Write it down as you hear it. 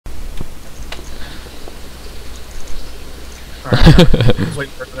Alright, just wait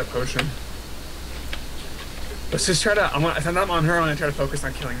for that potion. Let's just try to. If I'm not on her, I'm gonna try to focus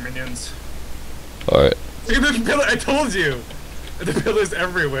on killing minions. Alright. Look at the pillar! I told you! The pillars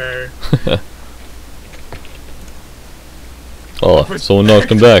everywhere. Oh, someone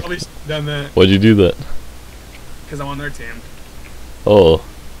knocked him back. Done that. Why'd you do that? Because I'm on their team. Oh,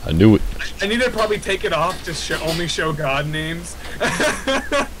 I knew it. I need to probably take it off to only show God names.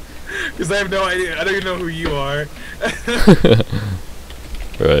 Because I have no idea. I don't even know who you are.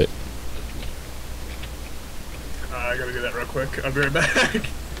 Right. I gotta do that real quick. I'll be right back.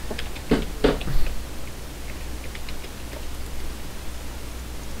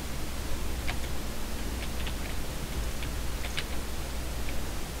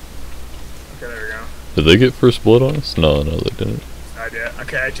 Okay, there we go. Did they get first blood on us? No, they didn't. I did.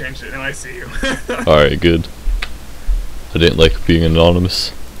 Okay, I changed it. Now I see you. Alright, good. I didn't like being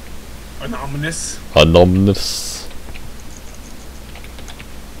anonymous. Anonymous? Anonymous.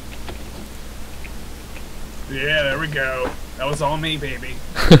 Yeah, there we go. That was all me, baby.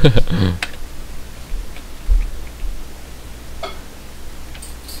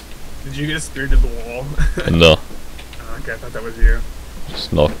 Did you get speared to the wall? No. Oh, okay, I thought that was you.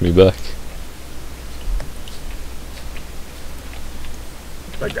 Just knocked me back.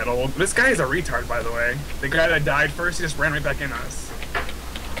 Like that old. This guy is a retard, by the way. The guy that died first, he just ran right back in us.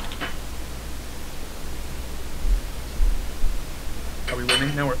 Are we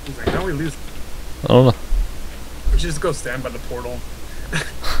winning? No, we're losing. No, we lose. I don't know. We should just go stand by the portal.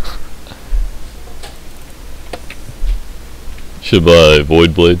 Should buy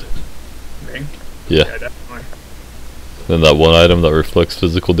Void Blade. Me? Yeah. Yeah, definitely. Then that one item that reflects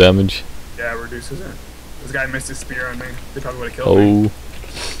physical damage. Yeah, it reduces it. This guy missed his spear on me. They probably would have killed me. Oh.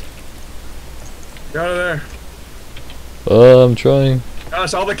 Get out of there. I'm trying.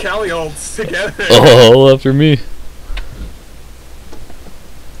 Gosh, all the Cali ults together. Oh, all after me.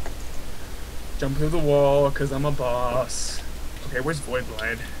 Jump through the wall, because I'm a boss. Okay, where's Void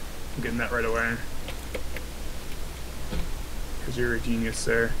Blade? I'm getting that right away. Because you're a genius,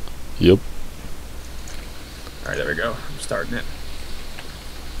 sir. Yep. Alright, there we go. I'm starting it.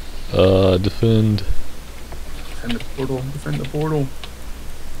 Defend. Defend the portal. Defend the portal.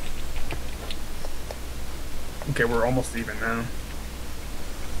 Okay, we're almost even now.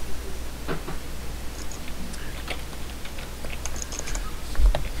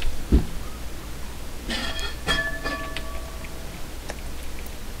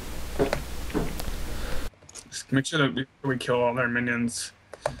 Just make sure that we kill all their minions.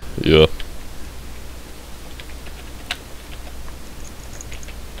 Yeah.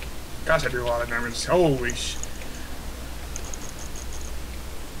 Gosh, I do a lot of damage. Holy sh...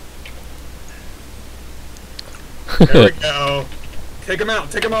 There we go. Take him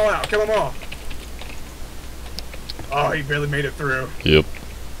out. Take them all out. Kill them all. Oh, he barely made it through. Yep.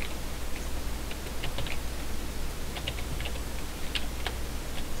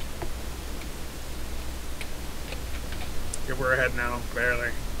 Okay, we're ahead now. Barely.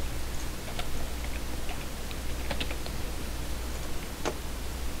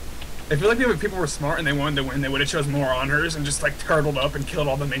 I feel like if people were smart and they wanted to win, they would have chose more honors and just like turtled up and killed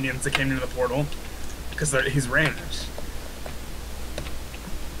all the minions that came into the portal. Because he's ranged.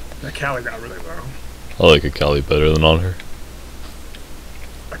 That Kali got really low. I like Akali better than Anhur.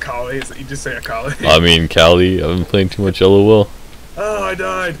 Akali? Is it, you just say Akali? I mean, Kali. I've been playing too much LOL. Oh, I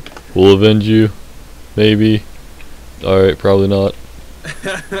died. We'll avenge you. Maybe. Alright, probably not.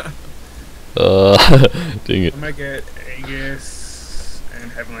 Dang it. I'm gonna get Aegis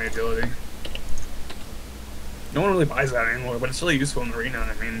and Heavenly Agility. No one really buys that anymore, but it's really useful in the arena.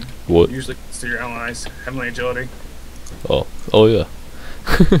 I mean, What? usually it's to your allies. Heavenly Agility. Oh. Oh, yeah.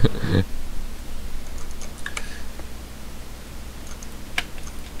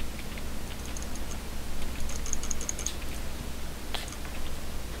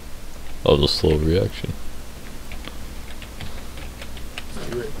 Oh, the slow reaction.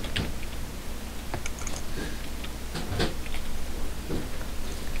 Do it.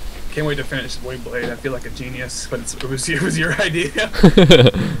 Can't wait to finish Void Blade. I feel like a genius, but it was your idea.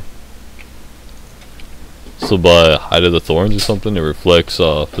 So by Height of the Thorns or something, it reflects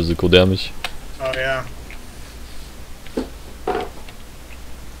physical damage. Oh yeah.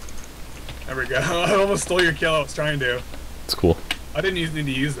 There we go. I almost stole your kill. I was trying to. It's cool. I didn't need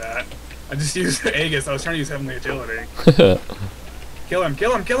to use that. I just used Aegis. I was trying to use Heavenly Agility. Kill him!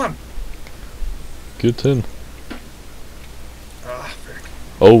 Kill him! Kill him! Good 10. Ah, frick.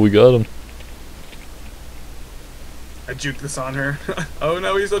 Oh, we got him. I juked this on her. Oh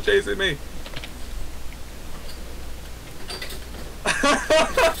no, he's still chasing me.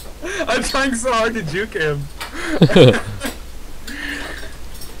 I'm trying so hard to juke him.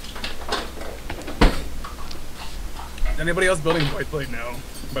 Anybody else building Void Blade? No.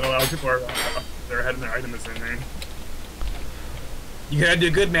 But a lot of people are they're having their items in there. You gotta do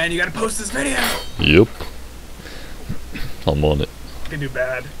good, man. You gotta post this video. Yep. I'm on it. You can do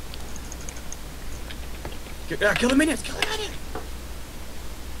bad. Kill the minions. Kill the minions.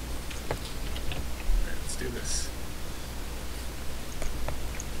 Alright, let's do this.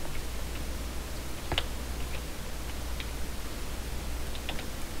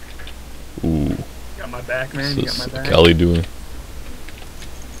 Ooh. Got my back, man. You got my back. What's Callie doing?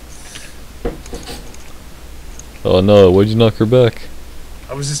 Oh no, why'd you knock her back?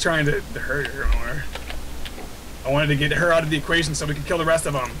 I was just trying to hurt her more. I wanted to get her out of the equation so we could kill the rest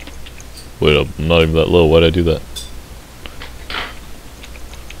of them. Wait, I'm not even that low. Why'd I do that?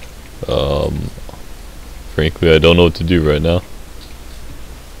 Frankly, I don't know what to do right now.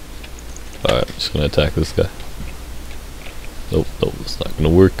 Alright, I'm just gonna attack this guy. Nope, nope, it's not gonna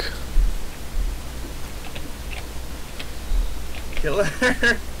work. Kill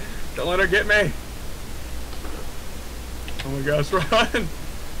her! Don't let her get me! Oh my gosh, run!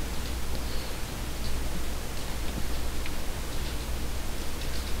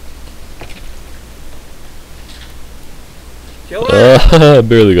 Kill her! I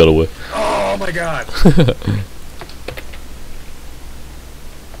barely got away. Oh my god!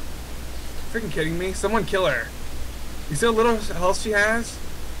 Freaking kidding me? Someone kill her. You see how little health she has?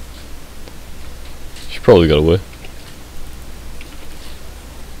 She probably got away.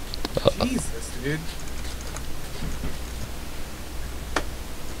 Jesus, dude.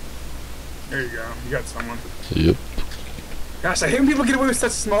 There you go. You got someone. Yep. Gosh, I hate when people get away with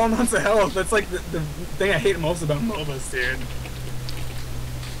such small amounts of health. That's like the thing I hate most about MOBAs, dude.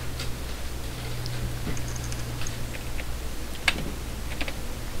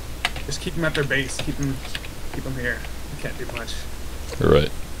 Just keep them at their base. Keep them here. You can't do much. You're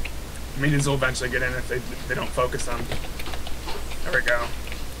right. Minions will eventually get in if they don't focus on. There we go.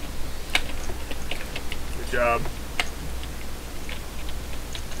 Good job.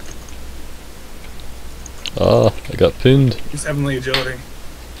 Ah, I got pinned. Use heavenly agility.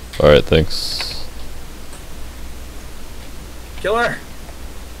 Alright, thanks. Kill her!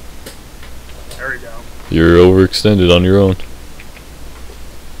 There we go. You're overextended on your own.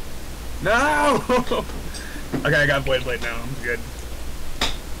 No! Okay, I got Blade now. I'm good.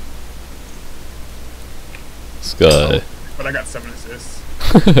 This guy. Oh, but I got 7 assists.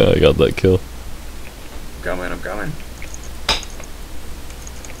 I got that kill. I'm coming.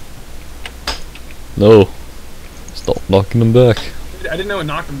 No. Stop knocking him back. I didn't know it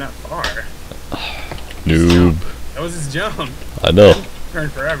knocked him that far. Noob. That was his jump. I know.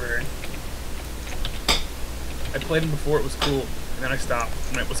 Turned forever. I played him before it was cool, and then I stopped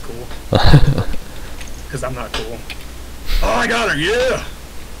when it was cool. Because I'm not cool. Oh, I got her, yeah!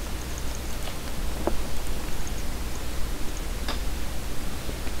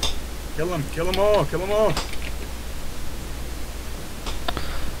 Kill them all, kill them all.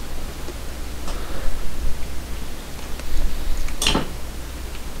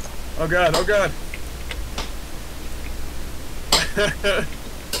 Oh god, oh god.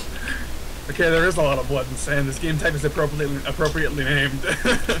 Okay, there is a lot of blood and sand. This game type is appropriately named. I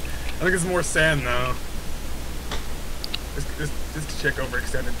think it's more sand though. This chick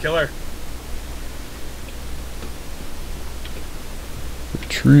overextended. Kill her.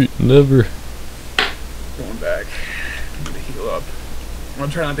 Retreat, never. Going back. I'm gonna heal up. I'm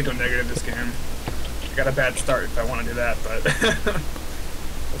gonna try not to go negative this game. I got a bad start if I want to do that, but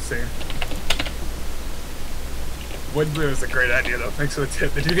we'll see. Wood blue is a great idea though. Thanks for the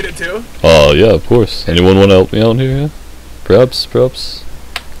tip. Did you get it too? Oh yeah, of course. Anyone want to help me out here? Yeah? Perhaps.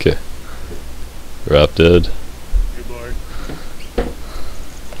 Okay. Rap dead. Good lord.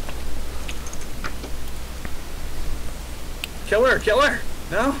 Kill her!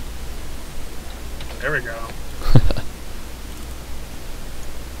 No? There we go.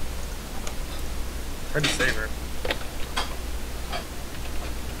 Try to save her.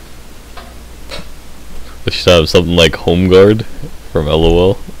 I should have something like Home Guard from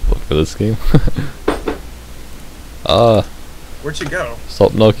LOL for this game. Ah. Where'd she go?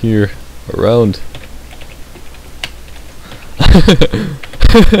 Stop knocking her around.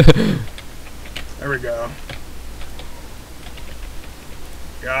 There we go.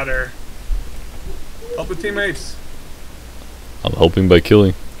 Got her. Help the teammates. I'm helping by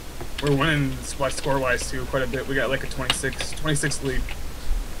killing. We're winning score-wise too quite a bit. We got like a 26 lead.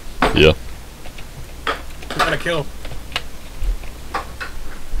 Yeah. We got a kill.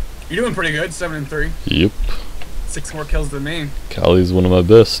 You're doing pretty good, 7 and 3. Yep. 6 more kills than me. Callie's one of my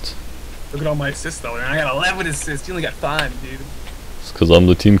best. Look at all my assists though, and I got 11 assists. You only got 5, dude. It's because I'm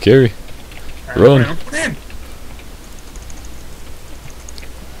the team carry. Right, Run. Run in.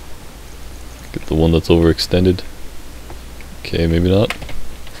 one that's overextended. Okay, maybe not.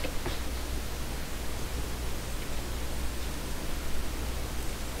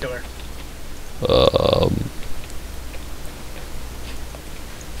 Killer.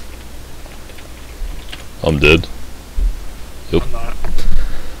 I'm dead. Yep. I'm not.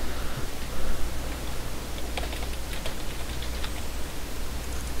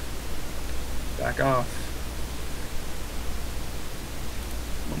 Back off.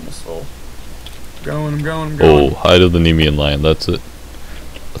 I'm almost full. I'm going. Oh, Hide of the Nemean Lion, that's it.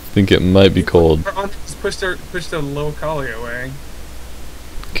 I think it might be called. Just push the low collie away.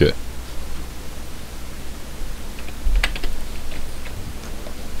 Okay.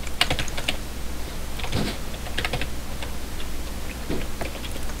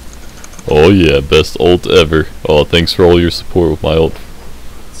 Oh yeah, best ult ever. Oh, thanks for all your support with my ult.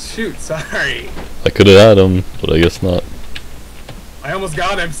 Shoot, sorry. I could have had him, but I guess not. I almost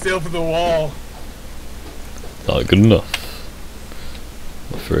got him, still for the wall. Not good enough.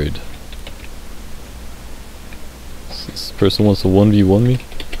 I'm afraid. This person wants to 1v1 me?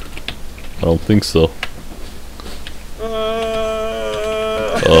 I don't think so.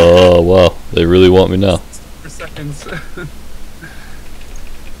 Oh, wow. They really want me now. For seconds.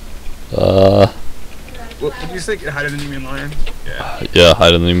 What did you say? Hide in the Nemean Lion? Yeah. Yeah,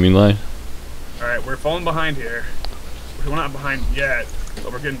 Hide in the Nemean Lion. Alright, we're falling behind here. We're not behind yet,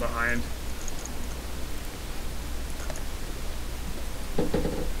 but we're getting behind.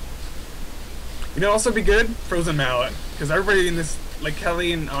 You know, also be good? Frozen Mallet. Because everybody in this, like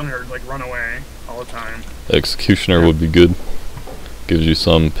Kelly and Anhur, like run away all the time. Executioner would be good. Gives you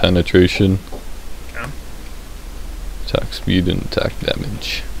some penetration. Yeah. Attack speed and attack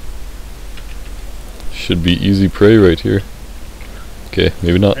damage. Should be easy prey right here. Okay,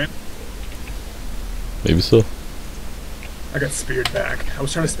 maybe not. Okay. Maybe so. I got speared back. I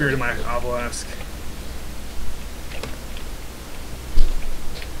was trying to spear to my obelisk.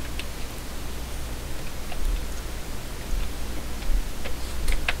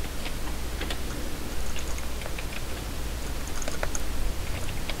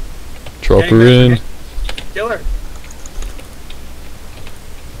 Drop her in. Kill her.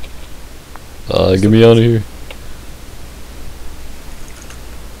 Get me out of here.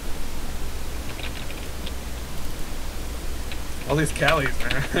 All these Callies,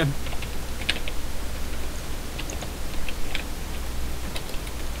 man.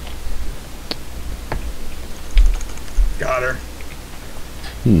 Got her.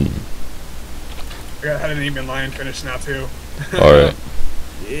 I got had an Nemean Lion finish now too. Alright.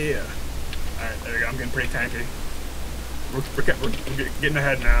 Yeah. Alright, there we go. I'm getting pretty tanky. We're getting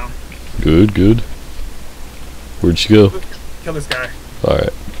ahead now. Good, good. Where'd she go? Kill this guy.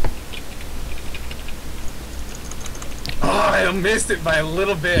 Alright. Oh, I missed it by a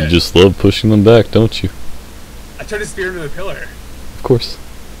little bit. You just love pushing them back, don't you? I tried to spear him to the pillar. Of course.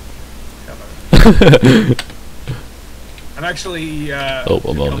 I'm actually, oh,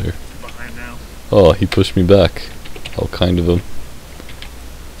 I'm out here. Behind now. Oh, he pushed me back. How kind of him.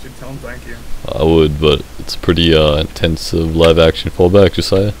 Should tell him thank you. I would, but it's pretty intensive live action fallback,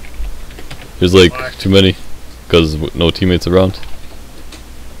 Josiah. There's like too many, because no teammates around.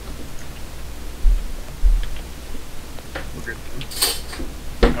 We're good.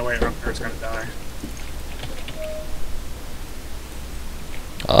 Oh wait, Rumper's gonna die.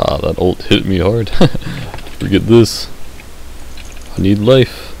 Ah, that ult hit me hard. Forget this. I need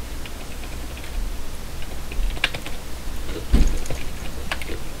life.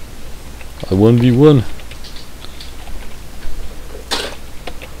 I 1v1.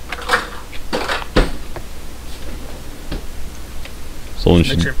 Someone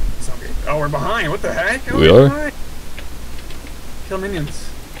should. Sure. Oh, we're behind. What the heck? Oh, We are? behind. Kill minions.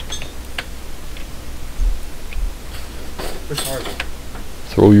 Push hard.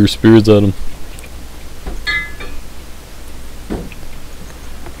 Throw your spears at him.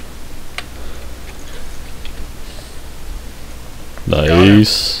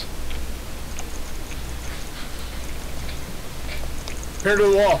 Nice. Pin her to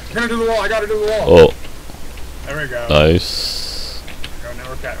the wall. Pin her to the wall. I got her to the wall. Oh, There we go. nice. There we go. Now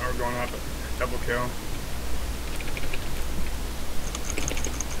we're going up. Double kill.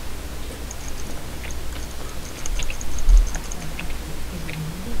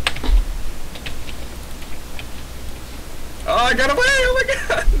 Oh, I got away! Oh my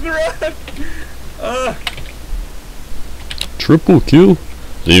god! Run! Triple kill?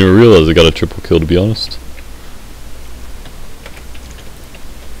 Didn't even realize I got a triple kill, to be honest.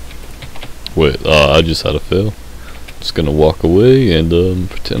 Wait, I just had a fail. Just gonna walk away and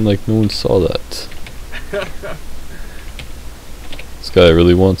pretend like no one saw that. This guy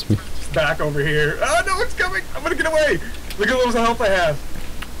really wants me. Just back over here. Oh no, it's coming! I'm gonna get away! Look at the little health I have.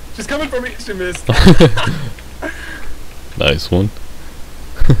 She's coming for me. She missed. Nice one.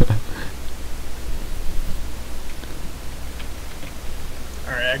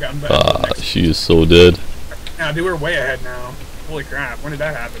 Alright, I got him back. She is so dead. Now, dude, we're way ahead now. Holy crap, when did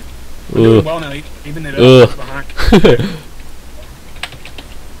that happen? We're doing well now, even it up behind.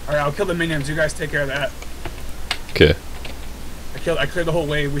 Alright, I'll kill the minions. You guys take care of that. Okay. I cleared the whole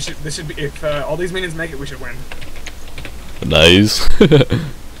wave. This should be, if all these minions make it, we should win. Nice.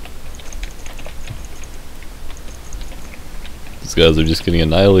 These guys are just getting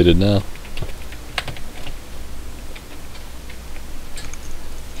annihilated now.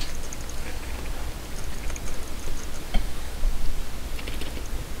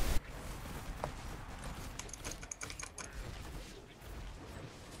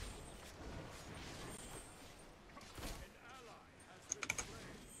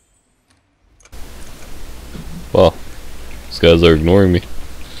 Wow, these guys are ignoring me.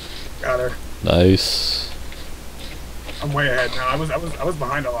 Got her. Nice. I'm way ahead now. I was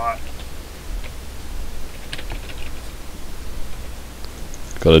behind a lot.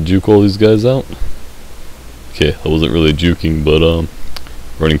 Gotta juke all these guys out. Okay, I wasn't really juking, but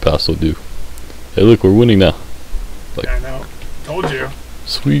running past will do. Hey, look, we're winning now. Like, yeah, I know. Told you.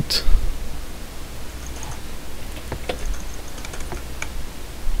 Sweet.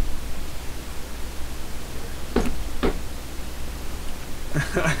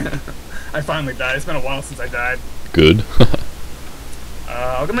 I finally died. It's been a while since I died. Good.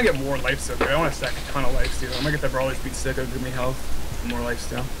 I'm gonna get more life steal. I want to stack a ton of life steal. I'm gonna get that brawler speed stick. It'll give me health. More life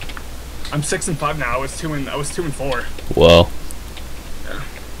steal. I'm 6 and 5 now. I was 2 and 4. Wow. Yeah.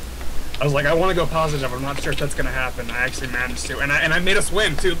 I was like, I want to go positive. I'm not sure if that's gonna happen. I actually managed to, and I made us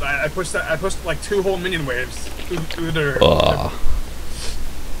win too. I pushed like 2 whole minion waves through their.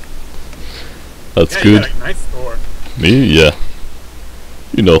 That's yeah, good. You got a nice score. Me? Yeah.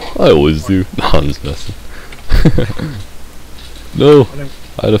 You know, I always do. No, I'm just messing. No,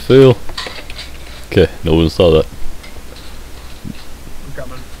 I had a fail. Okay, no one saw that. I'm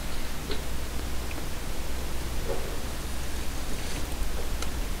coming.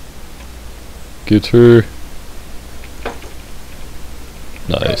 Get her.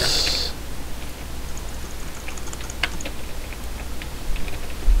 Nice.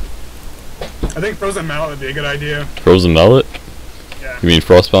 I think frozen mallet would be a good idea. Frozen mallet? Yeah. You mean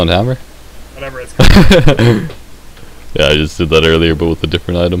frostbound hammer? Whatever it's called. Yeah, I just did that earlier, but with a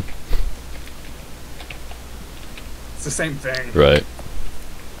different item. It's the same thing. Right.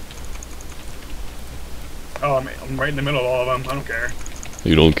 Oh, I'm right in the middle of all of them. I don't care.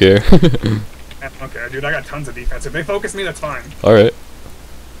 You don't care? I don't care, dude. I got tons of defense. If they focus me, that's fine. Alright.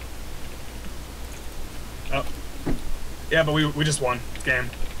 Oh. Yeah, but we just won. Game.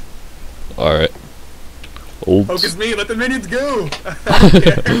 Alright. Oops. Focus me. Let the minions go.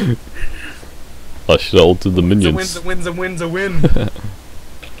 I should have ulted the minions. A win. Let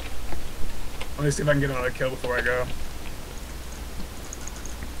me see if I can get another kill before I go.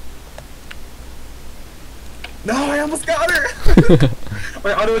 No, I almost got her!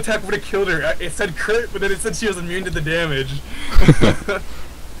 My auto attack would have killed her. It said crit, but then it said she was immune to the damage.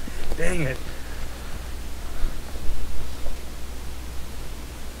 Dang it.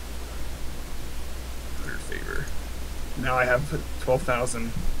 Favor. Now I have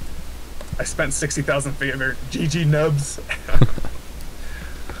 12,000. I spent 60,000 favor. GG nubs.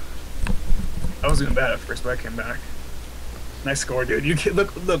 I was doing bad at first, but I came back. Nice score, dude. You can,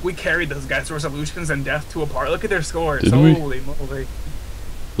 look, we carried those guys to Resolutions and Death to apart. Look at their scores. Did we? Holy moly.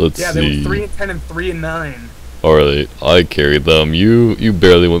 Let's see. Yeah, they were 3 and 10 and 3 and 9. Alright, I carried them. You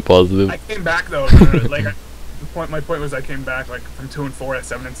barely went positive. I came back though. Like my point was I came back like from 2 and 4 at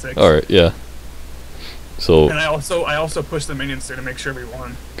 7 and 6. Alright, yeah. So. And I also pushed the minions there to make sure we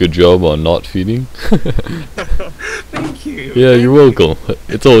won. Good job on not feeding. Thank you. Yeah, you're welcome.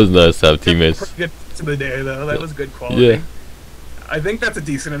 It's always nice to have teammates. Good to the day though. That was good quality. Yeah. I think that's a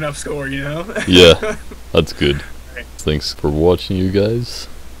decent enough score, you know? Yeah, that's good. Right. Thanks for watching, you guys.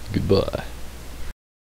 Goodbye.